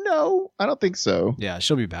 No, I don't think so. Yeah,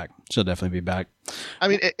 she'll be back. She'll definitely be back. I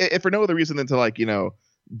mean, if for no other reason than to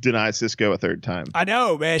deny Cisco a third time. I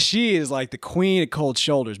know, man. She is like the queen of cold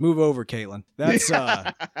shoulders. Move over, Caitlin. That's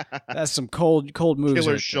that's some cold moves.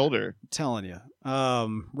 Killer right shoulder. There. I'm telling you.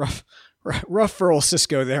 Rough for old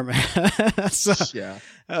Cisco there, man. That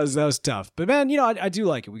was tough. But man, I do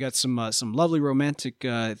like it. We got some lovely romantic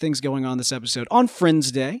things going on this episode on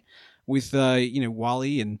Friends Day with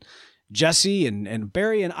Wally and Jesse and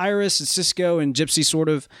Barry and Iris and Cisco and Gypsy sort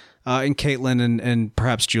of and Caitlin and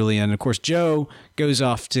perhaps Julia, and of course Joe goes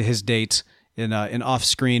off to his date in off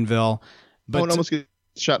Screenville. But almost get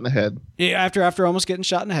shot in the head. Yeah, after almost getting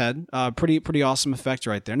shot in the head. Pretty awesome effect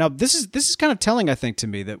right there. Now this is kind of telling, I think, to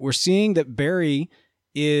me that we're seeing that Barry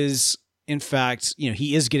is in fact,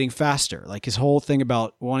 he is getting faster. Like his whole thing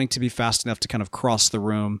about wanting to be fast enough to kind of cross the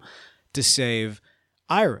room to save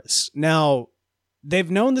Iris. Now, they've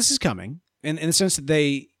known this is coming in the sense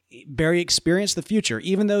that Barry experienced the future,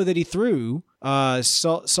 even though that he threw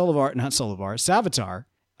Savitar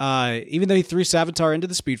even though he threw Savitar into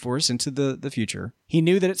the Speed Force, into the future, he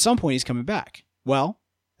knew that at some point he's coming back. Well,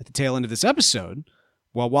 at the tail end of this episode,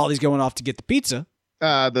 while Wally's going off to get the pizza,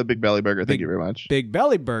 the Big Belly Burger, thank you very much. Big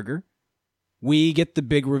Belly Burger, we get the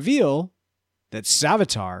big reveal that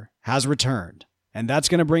Savitar has returned. And that's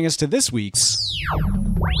going to bring us to this week's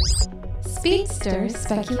Speedster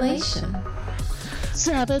Speculation.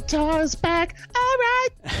 Savitar's back. All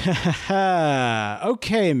right.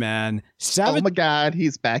 Okay, man. Oh my God,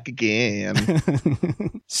 he's back again.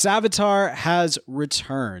 Savitar has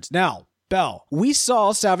returned. Now, Bell, we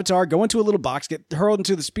saw Savitar go into a little box, get hurled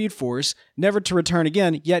into the Speed Force, never to return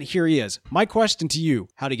again, yet here he is. My question to you,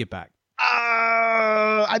 how'd he get back?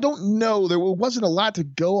 I don't know. There wasn't a lot to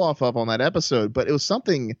go off of on that episode, but it was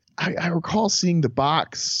something I recall seeing the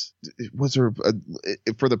box. Was there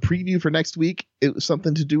for the preview for next week? It was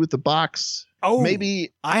something to do with the box. Oh,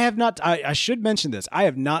 maybe I have not. I should mention this. I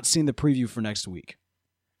have not seen the preview for next week.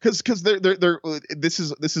 Because this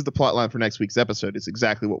is the plot line for next week's episode. It's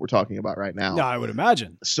exactly what we're talking about right now. Yeah, I would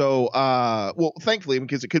imagine. So, well, thankfully,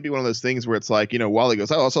 because it could be one of those things where it's like, Wally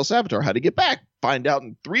goes, "Oh, I saw Savitar. How'd he get back? Find out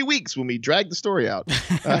in 3 weeks when we drag the story out."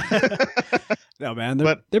 No, man,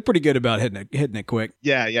 they're pretty good about hitting it quick.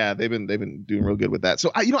 Yeah, they've been doing real good with that.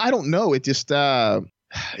 So, I don't know. It just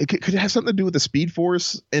it could have something to do with the Speed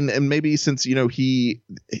Force, and maybe since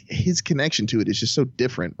his connection to it is just so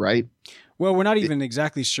different, right? Well, we're not even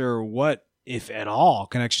exactly sure what, if at all,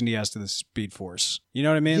 connection he has to the Speed Force. You know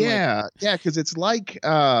what I mean? Yeah, because it's like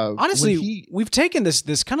honestly, we've taken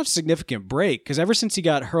this kind of significant break because ever since he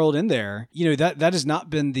got hurled in there, that has not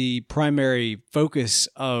been the primary focus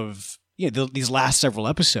of these last several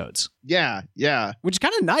episodes. Yeah. Which is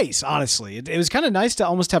kind of nice, honestly. It was kind of nice to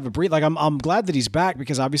almost have a breathe. Like I'm glad that he's back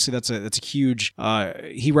because obviously that's a huge.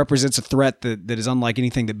 He represents a threat that is unlike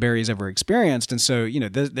anything that Barry has ever experienced, and so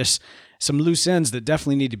there's some loose ends that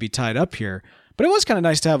definitely need to be tied up here. But it was kind of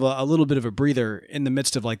nice to have a little bit of a breather in the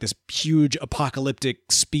midst of like this huge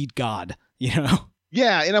apocalyptic speed god.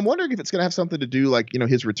 Yeah, and I'm wondering if it's going to have something to do like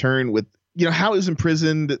his return with how he was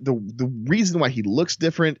imprisoned, the reason why he looks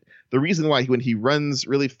different, the reason why when he runs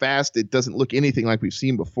really fast, it doesn't look anything like we've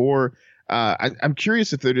seen before. I'm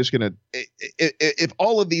curious if they're just going to, if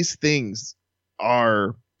all of these things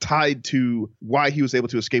are tied to why he was able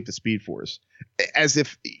to escape the Speed Force, as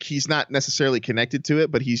if he's not necessarily connected to it,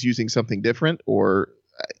 but he's using something different, or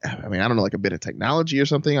I mean, I don't know, like a bit of technology or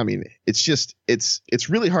something. I mean, it's just, it's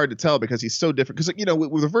really hard to tell because he's so different. Because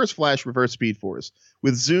with Reverse Flash, Reverse Speed Force,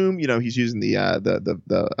 with Zoom, he's using the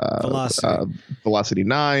Velocity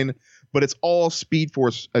 9, but it's all Speed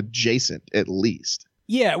Force adjacent at least.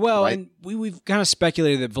 Yeah, well, right? And we've kind of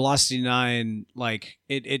speculated that Velocity 9, like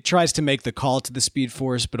it tries to make the call to the Speed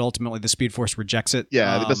Force, but ultimately the Speed Force rejects it.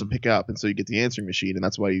 Yeah, it doesn't pick up, and so you get the answering machine, and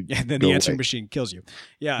that's why you. Yeah, then the answering machine kills you.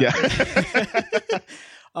 Yeah.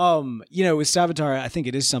 With Savitar, I think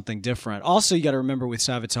it is something different. Also, you got to remember with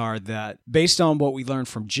Savitar that based on what we learned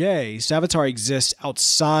from Jay, Savitar exists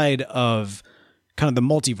outside of kind of the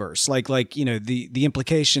multiverse. Like the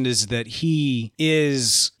implication is that he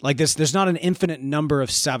is like this. There's not an infinite number of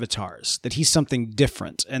Savitars, that he's something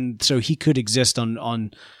different. And so he could exist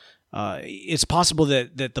on it's possible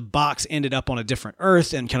that the box ended up on a different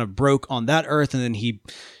Earth and kind of broke on that Earth. And then he,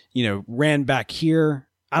 ran back here.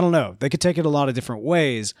 I don't know. They could take it a lot of different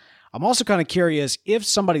ways. I'm also kind of curious if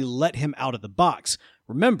somebody let him out of the box.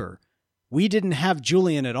 Remember, we didn't have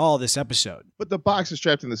Julian at all this episode. But the box is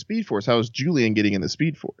trapped in the Speed Force. How is Julian getting in the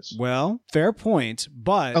Speed Force? Well, fair point,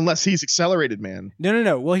 but unless he's accelerated, man.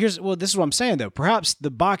 No. Well, this is what I'm saying though. Perhaps the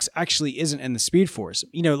box actually isn't in the Speed Force.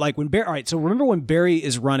 Like when Barry. All right. So remember when Barry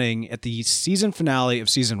is running at the season finale of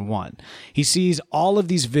season 1, he sees all of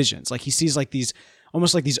these visions. Like he sees like these.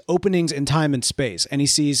 Almost like these openings in time and space. And he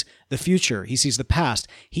sees the future. He sees the past.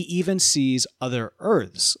 He even sees other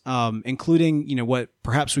Earths, including, what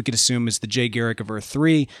perhaps we could assume is the Jay Garrick of Earth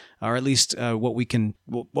 3, or at least what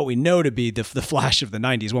we know to be the Flash of the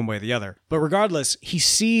 90s, one way or the other. But regardless, he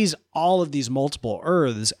sees all of these multiple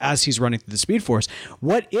Earths as he's running through the Speed Force.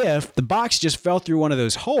 What if the box just fell through one of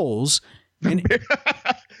those holes and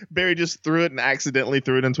Barry just threw it and accidentally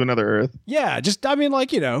threw it into another Earth? Yeah,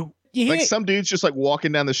 Like some dude's just like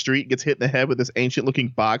walking down the street, gets hit in the head with this ancient looking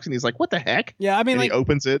box, and he's like, "What the heck?" Yeah, I mean, and he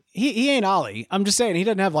opens it. He ain't Ollie. I'm just saying he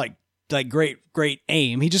doesn't have like great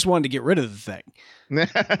aim. He just wanted to get rid of the thing.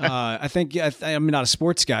 I think I'm not a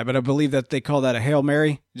sports guy, but I believe that they call that a Hail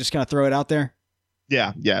Mary. Just kind of throw it out there.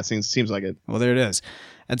 Yeah, seems like it. Well, there it is.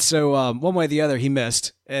 And so one way or the other, he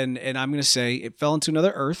missed, and I'm going to say it fell into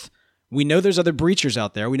another Earth. We know there's other breachers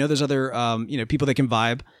out there. We know there's other people that can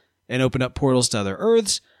vibe and open up portals to other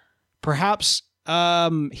Earths. Perhaps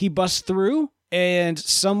he busts through and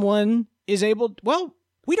someone is able, well,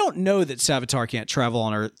 we don't know that Savitar can't travel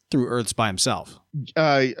on Earth through Earths by himself.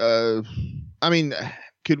 I mean,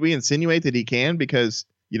 could we insinuate that he can because,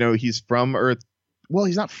 he's from Earth? Well,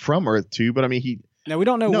 he's not from Earth 2, but I mean, No, we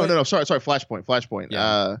don't know. No. Sorry. Flashpoint.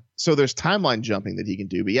 Yeah. So there's timeline jumping that he can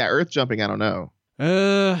do, but yeah, Earth jumping, I don't know.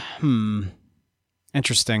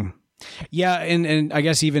 Interesting. Yeah, and I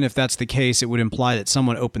guess even if that's the case, it would imply that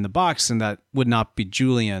someone opened the box, and that would not be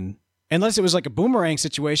Julian. Unless it was like a boomerang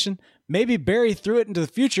situation. Maybe Barry threw it into the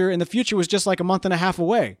future, and the future was just like a month and a half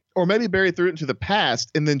away. Or maybe Barry threw it into the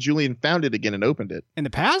past, and then Julian found it again and opened it. In the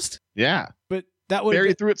past? Yeah. But that would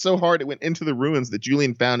Barry threw it so hard it went into the ruins that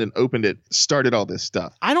Julian found and opened it, started all this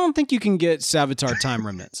stuff. I don't think you can get Savitar time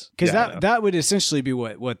remnants, because that would essentially be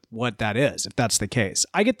what that is, if that's the case.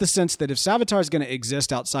 I get the sense that if Savitar is going to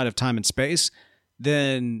exist outside of time and space,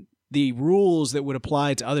 then the rules that would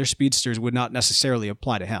apply to other speedsters would not necessarily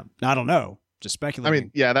apply to him. Now, I don't know. Just speculating. I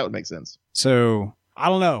mean, yeah, that would make sense. So I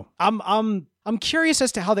don't know. I'm curious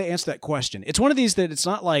as to how they answer that question. It's one of these that it's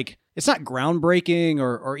not groundbreaking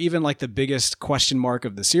or even like the biggest question mark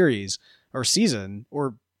of the series or season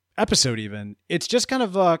or episode even. It's just kind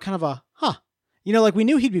of a huh. Like we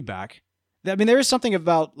knew he'd be back. I mean, there is something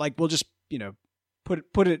about like we'll just put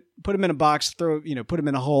him in a box, put him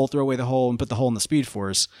in a hole, throw away the hole, and put the hole in the Speed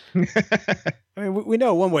Force. I mean, we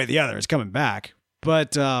know one way or the other it's coming back,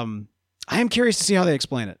 but I am curious to see how they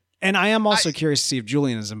explain it, and I am also curious to see if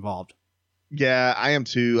Julian is involved. Yeah, I am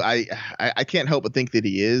too. I can't help but think that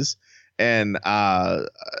he is, and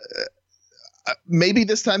maybe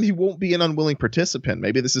this time he won't be an unwilling participant.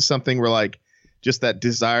 Maybe this is something where like just that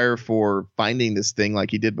desire for finding this thing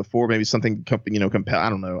like he did before. Maybe something compel. I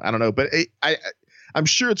don't know, but I'm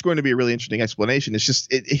sure it's going to be a really interesting explanation. It's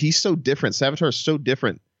just he's so different. Savitar is so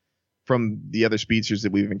different from the other speedsters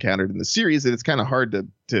that we've encountered in the series that it's kind of hard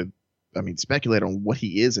to speculate on what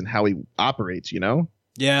he is and how he operates.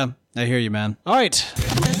 Yeah, I hear you, man. All right.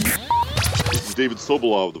 This is David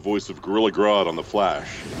Sobolov, the voice of Gorilla Grodd on The Flash,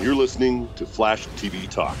 and you're listening to Flash TV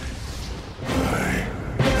Talk. I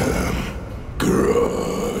am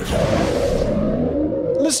Grodd.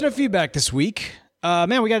 Listener feedback this week.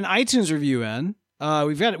 Man, we got an iTunes review in.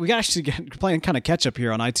 We got actually playing kind of catch up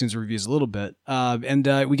here on iTunes reviews a little bit. And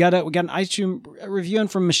we got an iTunes review in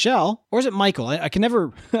from Michelle, or is it Michael? I can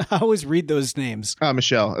never. I always read those names.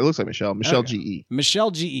 Michelle. It looks like Michelle. Michelle okay. GE.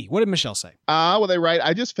 Michelle GE. What did Michelle say? Well, they write,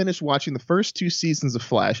 I just finished watching the first 2 seasons of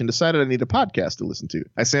Flash and decided I need a podcast to listen to.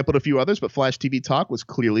 I sampled a few others, but Flash TV Talk was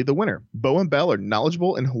clearly the winner. Bo and Bell are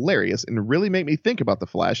knowledgeable and hilarious and really make me think about the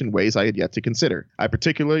Flash in ways I had yet to consider. I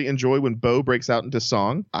particularly enjoy when Bo breaks out into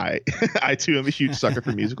song. I too am a huge sucker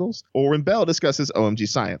for musicals, or when Bell discusses OMG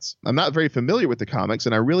Science. I'm not very familiar with the comics,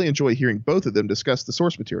 and I really enjoy hearing both of them discuss the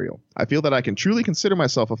source material. I feel that I can truly consider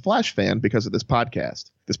myself a Flash fan because of this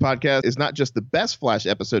podcast. This podcast is not just the best Flash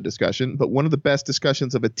episode discussion, but one of the best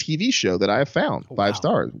discussions of a TV show that I have found. 5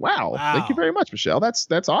 stars. Wow. Thank you very much, Michelle.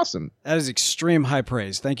 That's awesome. That is extreme high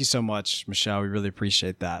praise. Thank you so much, Michelle. We really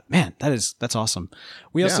appreciate that. Man, that's awesome.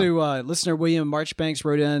 We also, listener William Marchbanks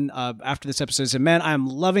wrote in after this episode and said, man, I'm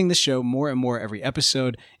loving the show more and more every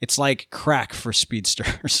episode. It's like crack for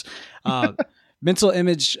speedsters. Mental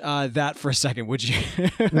image that for a second, would you?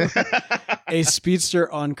 A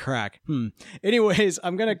speedster on crack. Anyways,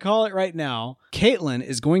 I'm going to call it right now. Caitlin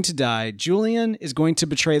is going to die. Julian is going to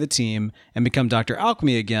betray the team and become Dr.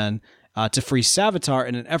 Alchemy again to free Savitar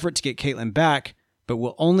in an effort to get Caitlin back, but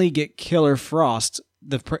will only get Killer Frost,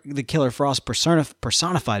 the Killer Frost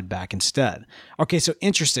personified back instead. Okay, so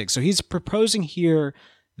interesting. So he's proposing here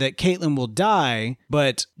that Caitlin will die,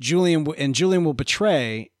 but Julian will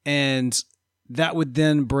betray, and that would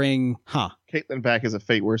then bring, Caitlin back as a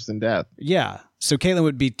fate worse than death. Yeah. So Caitlin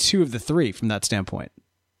would be 2 of the 3 from that standpoint.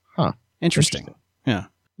 Interesting. Yeah.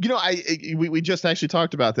 We just actually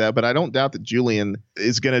talked about that, but I don't doubt that Julian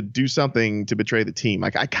is going to do something to betray the team.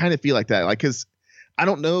 Like, I kind of feel like that, because I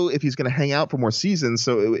don't know if he's going to hang out for more seasons.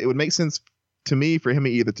 So it would make sense to me for him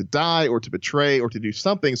either to die or to betray or to do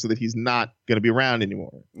something so that he's not going to be around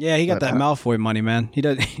anymore. Yeah, he got that Malfoy money, man. He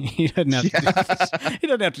doesn't have to he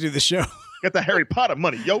doesn't have to do the show. Got the Harry Potter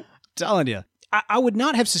money, yo. I'm telling you. I would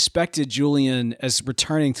not have suspected Julian as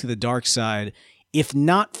returning to the dark side if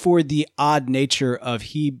not for the odd nature of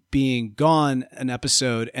he being gone an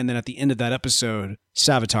episode and then at the end of that episode,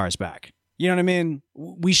 Savitar is back. You know what I mean?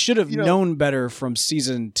 We should have known better from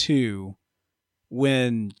season 2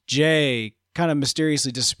 when Jay kind of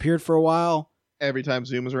mysteriously disappeared for a while. Every time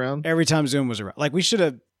Zoom was around? Every time Zoom was around. Like, we should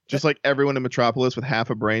have... Just like everyone in Metropolis with half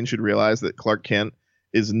a brain should realize that Clark Kent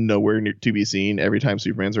is nowhere near to be seen every time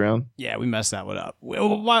Superman's around. Yeah, we messed that one up.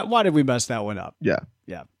 Why did we mess that one up? Yeah.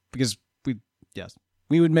 Yeah, because Yes.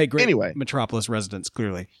 We would make great Anyway. Metropolis residents,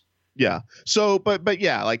 clearly. Yeah. So, but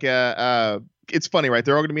yeah, like, it's funny, right?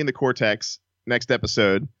 They're all going to be in the Cortex next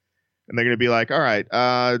episode, and they're going to be like, all right,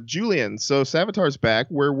 Julian, so Savitar's back.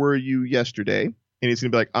 Where were you yesterday? And he's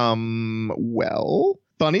going to be like, well,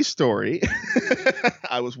 funny story.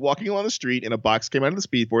 I was walking along the street and a box came out of the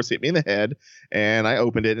Speed Force, hit me in the head, and I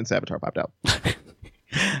opened it and Savitar popped out.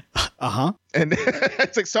 Uh-huh. And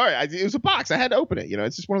it's like, sorry, it was a box. I had to open it. You know,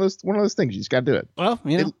 it's just one of those things. You just got to do it. Well,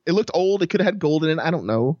 It looked old. It could have had gold in it. I don't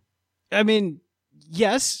know. I mean,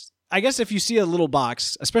 yes. I guess if you see a little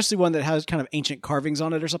box, especially one that has kind of ancient carvings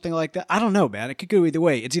on it or something like that, I don't know, man. It could go either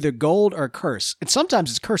way. It's either gold or a curse. And sometimes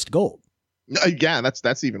it's cursed gold. Yeah,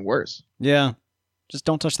 that's even worse. Yeah. Just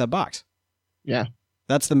don't touch that box. Yeah.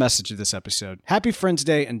 That's the message of this episode. Happy Friends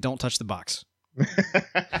Day and don't touch the box.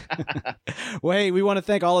 Well, hey, we want to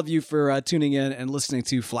thank all of you for tuning in and listening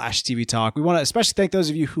to Flash TV Talk. We want to especially thank those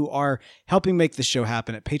of you who are helping make this show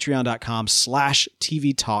happen at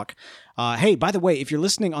patreon.com/TV Talk. Hey, by the way, if you're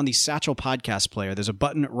listening on the Satchel Podcast Player, there's a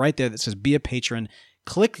button right there that says Be a Patron.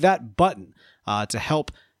 Click that button to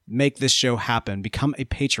help make this show happen. Become a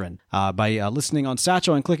patron by listening on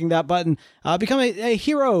Satchel and clicking that button. Become a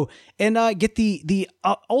hero and get the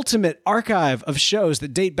ultimate archive of shows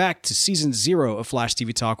that date back to season 0 of Flash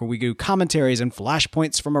TV Talk, where we do commentaries and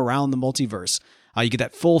flashpoints from around the multiverse. You get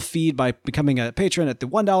that full feed by becoming a patron at the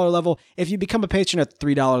 $1 level. If you become a patron at the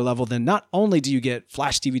 $3 level, then not only do you get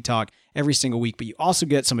Flash TV Talk every single week, but you also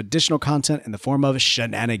get some additional content in the form of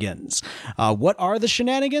shenanigans. What are the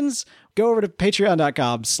shenanigans? Go over to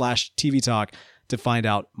patreon.com/TV Talk to find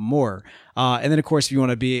out more. And then, of course, if you want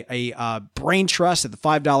to be a brain trust at the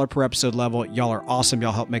 $5 per episode level, y'all are awesome.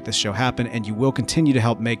 Y'all help make this show happen, and you will continue to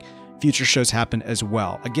help make future shows happen as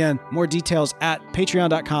well. Again, more details at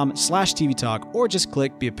patreon.com/TV Talk, or just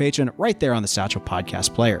click Be a Patron right there on the Satchel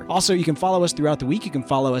Podcast Player. Also, you can follow us throughout the week. You can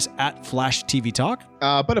follow us at Flash TV Talk.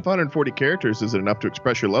 But if 140 characters isn't enough to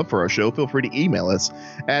express your love for our show, feel free to email us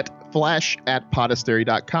at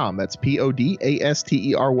flash@podastery.com. That's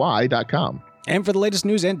PODASTERY.com. And for the latest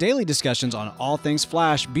news and daily discussions on all things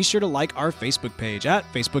Flash, be sure to like our Facebook page at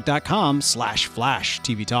facebook.com/Flash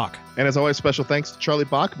TV Talk. And as always, special thanks to Charlie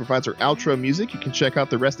Bach, who provides our outro music. You can check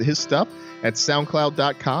out the rest of his stuff at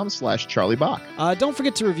soundcloud.com/Charlie Bach. Don't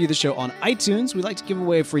forget to review the show on iTunes. We like to give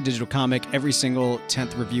away a free digital comic every single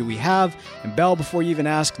 10th review we have. And Belle, before you even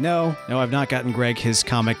ask, no, I've not gotten Greg his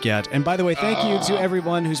comic yet. And by the way, thank you to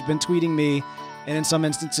everyone who's been tweeting me, and in some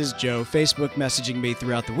instances, Joe, Facebook messaging me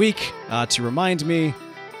throughout the week to remind me.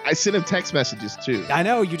 I sent him text messages too. I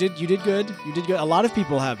know you did. You did good. You did good. A lot of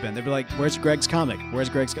people have been. They'd be like, "Where's Greg's comic? Where's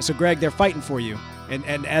Greg's?" So Greg, they're fighting for you,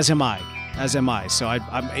 and as am I. So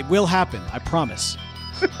it will happen. I promise.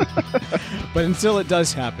 But until it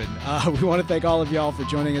does happen, we want to thank all of y'all for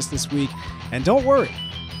joining us this week. And don't worry,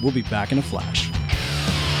 we'll be back in a flash.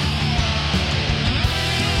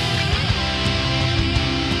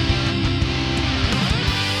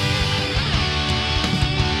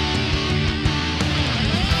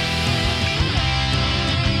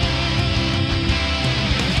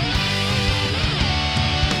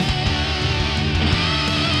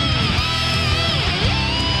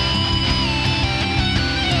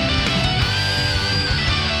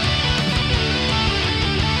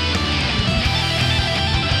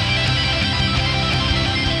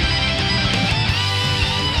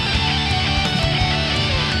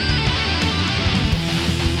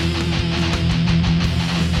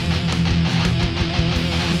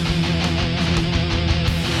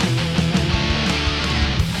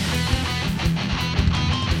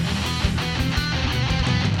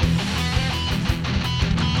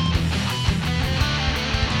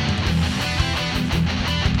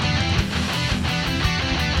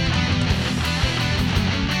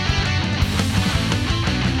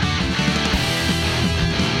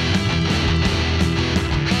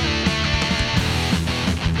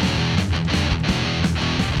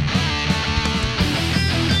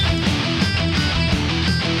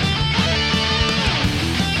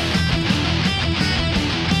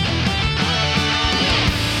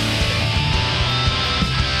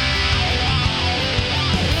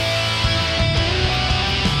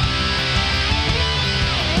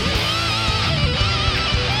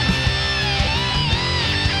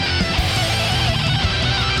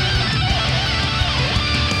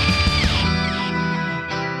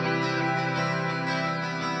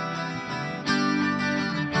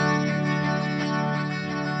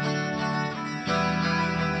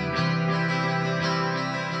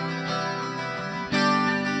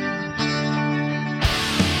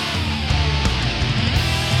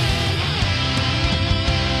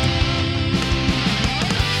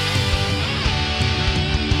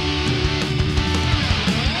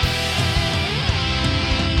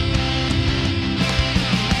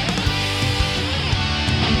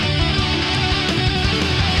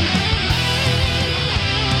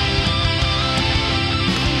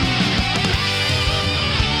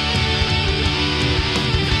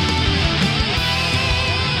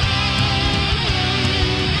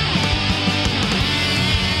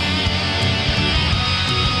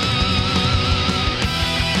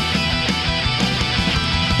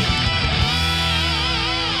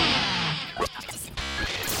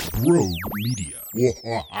 Brogue Media.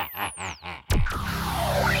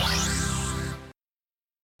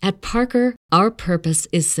 At Parker, our purpose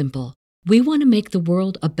is simple. We want to make the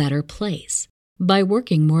world a better place by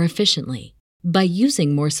working more efficiently, by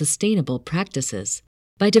using more sustainable practices,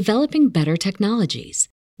 by developing better technologies.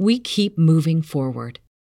 We keep moving forward.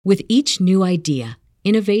 With each new idea,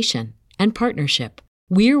 innovation, and partnership,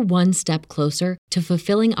 we're one step closer to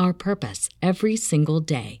fulfilling our purpose every single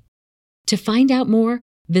day. To find out more,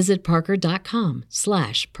 visit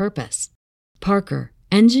parker.com/purpose. Parker,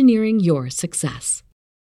 engineering your success.